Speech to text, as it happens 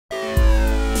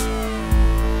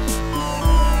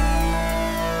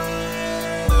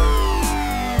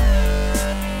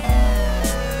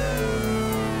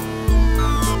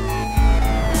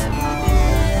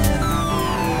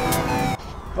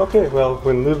Okay, well,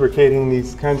 when lubricating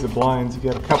these kinds of blinds, you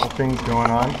got a couple things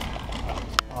going on.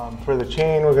 For the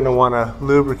chain, we're going to want to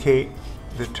lubricate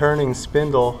the turning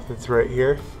spindle that's right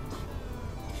here.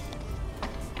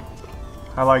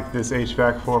 I like this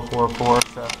HVAC 444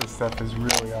 stuff. This stuff is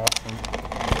really awesome.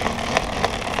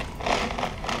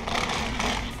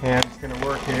 And I'm just going to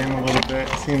work it in a little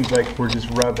bit. It seems like we're just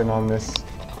rubbing on this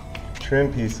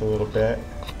trim piece a little bit.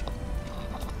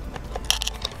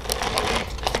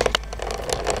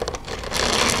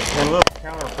 And a little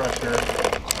counter pressure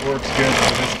works good for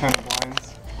this kind of blinds.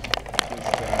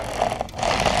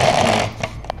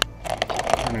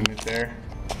 Just turning it there.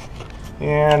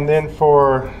 And then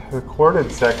for the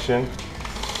corded section,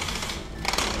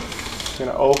 I'm going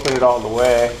to open it all the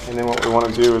way, and then what we want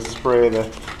to do is spray the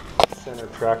center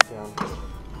track down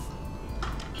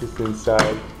just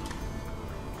inside.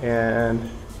 And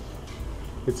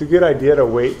it's a good idea to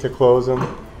wait to close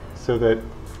them so that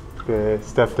the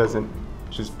stuff doesn't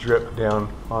just drip down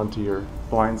onto your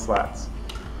blind slats.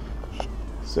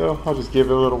 So I'll just give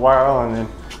it a little while and then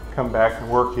come back and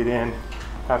work it in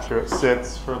after it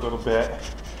sits for a little bit.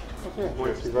 Okay,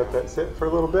 once you let that sit for a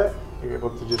little bit, you're able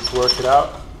to just work it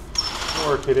out.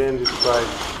 Work it in just by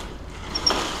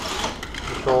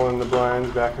controlling the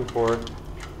blinds back and forth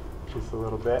just a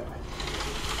little bit.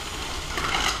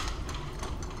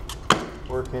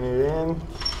 Working it in.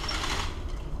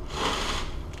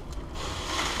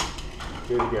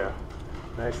 Good to go.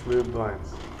 Nice lube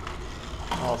blinds.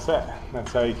 All set.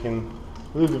 That's how you can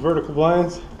lube the vertical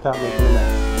blinds without making a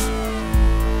mess.